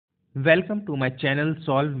Welcome to my channel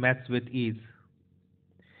Solve Maths with Ease.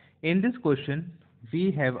 In this question,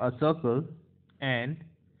 we have a circle and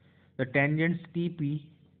the tangents TP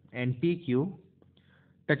and TQ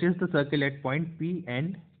touches the circle at point P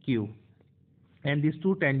and Q, and these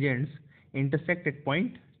two tangents intersect at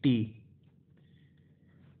point T.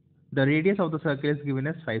 The radius of the circle is given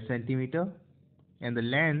as 5 cm and the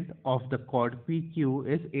length of the chord PQ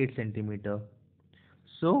is 8 cm.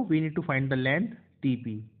 So we need to find the length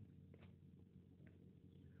TP.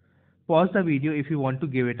 Pause the video if you want to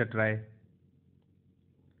give it a try.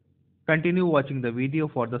 Continue watching the video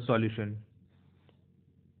for the solution.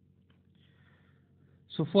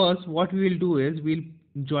 So first what we will do is we'll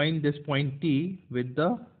join this point T with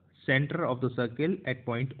the center of the circle at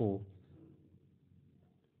point O.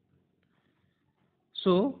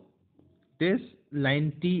 So this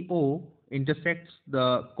line TO intersects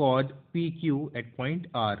the chord PQ at point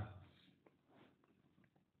R.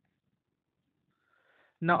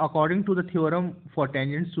 Now according to the theorem for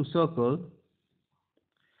tangents to circle,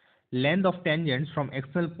 length of tangents from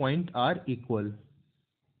external point are equal.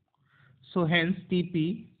 So hence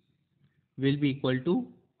TP will be equal to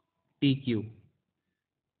TQ.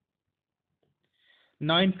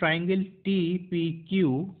 Now in triangle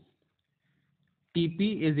TPQ,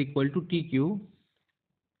 TP is equal to TQ.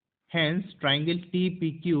 Hence triangle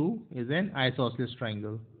TPQ is an isosceles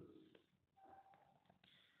triangle.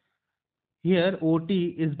 Here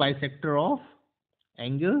OT is bisector of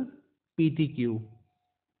angle PTQ.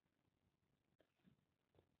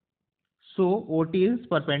 So OT is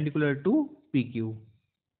perpendicular to PQ.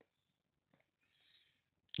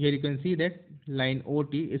 Here you can see that line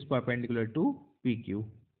OT is perpendicular to PQ.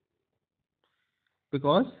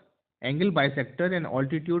 Because angle bisector and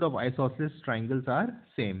altitude of isosceles triangles are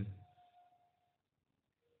same.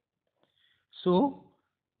 So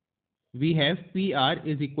we have PR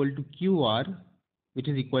is equal to QR, which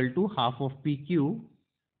is equal to half of PQ.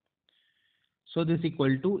 So this is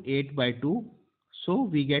equal to 8 by 2. So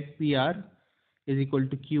we get PR is equal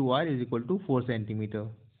to QR is equal to 4 cm.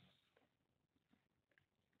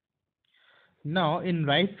 Now in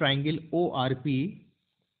right triangle ORP,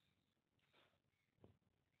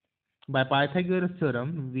 by Pythagorean's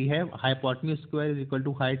theorem, we have hypotenuse square is equal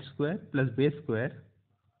to height square plus base square.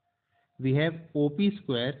 We have OP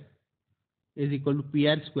square is equal to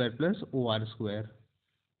PR square plus OR square.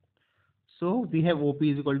 So we have OP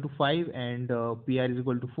is equal to 5 and PR is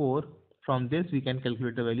equal to 4. From this we can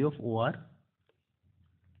calculate the value of OR.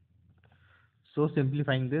 So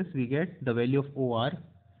simplifying this, we get the value of OR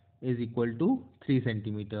is equal to 3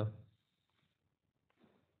 cm.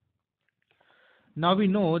 Now we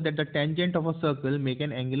know that the tangent of a circle make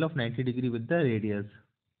an angle of 90 degree with the radius.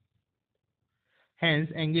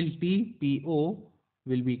 Hence angle TPO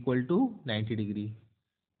will be equal to 90 degree.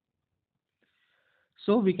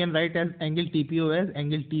 So we can write as angle TPO as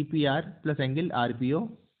angle TPR plus angle RPO.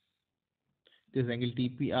 This is angle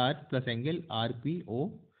TPR plus angle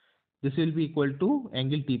RPO. This will be equal to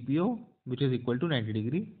angle TPO, which is equal to 90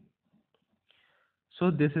 degree. So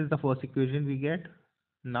this is the first equation we get.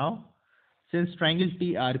 Now since triangle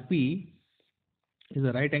TRP is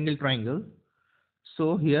a right angle triangle,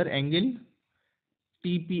 so here angle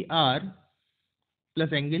TPR plus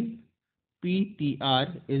angle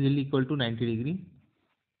PTR is equal to 90 degree.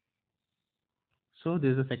 So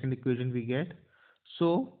this is the second equation we get.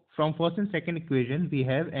 So from first and second equation we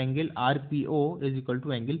have angle RPO is equal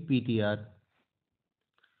to angle PTR.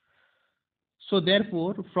 So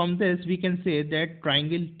therefore from this we can say that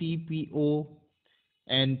triangle TPO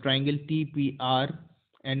and triangle TPR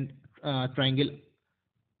and triangle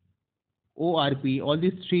ORP, all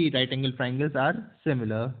these three right angle triangles are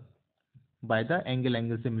similar by the angle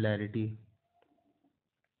similarity.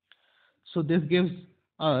 So this gives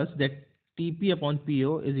us that TP upon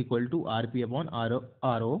PO is equal to RP upon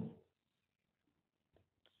RO.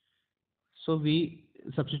 So we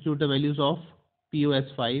substitute the values of PO as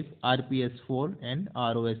 5, RP as 4 and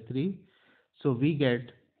RO as 3. So we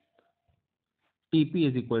get TP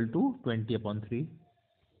is equal to 20 upon 3,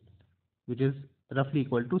 which is roughly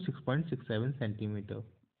equal to 6.67 cm.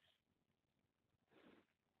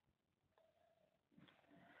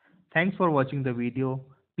 Thanks for watching the video.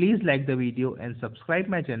 Please like the video and subscribe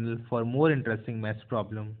my channel for more interesting maths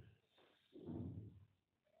problem.